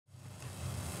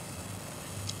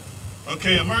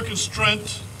Okay, American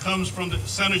strength comes from the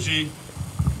synergy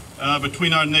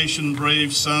between our nation's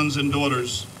brave sons and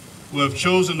daughters who have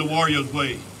chosen the warrior's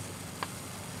way,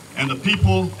 and the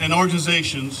people and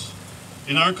organizations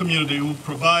in our community who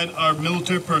provide our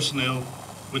military personnel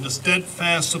with the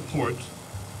steadfast support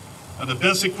of the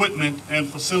best equipment and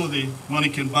facility money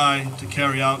can buy to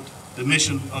carry out the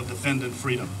mission of defending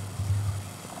freedom.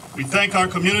 We thank our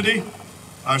community,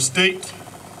 our state,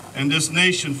 and this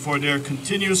nation for their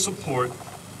continuous support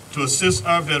to assist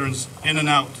our veterans in and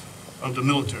out of the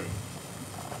military.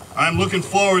 I am looking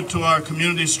forward to our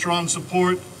community's strong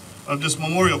support of this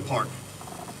memorial park,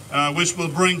 which will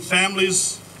bring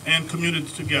families and community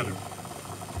together.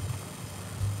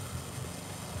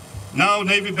 Now,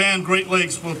 Navy Band Great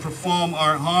Lakes will perform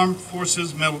our Armed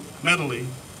Forces medley.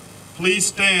 Please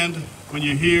stand when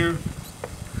you hear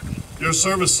your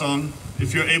service song,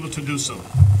 if you're able to do so.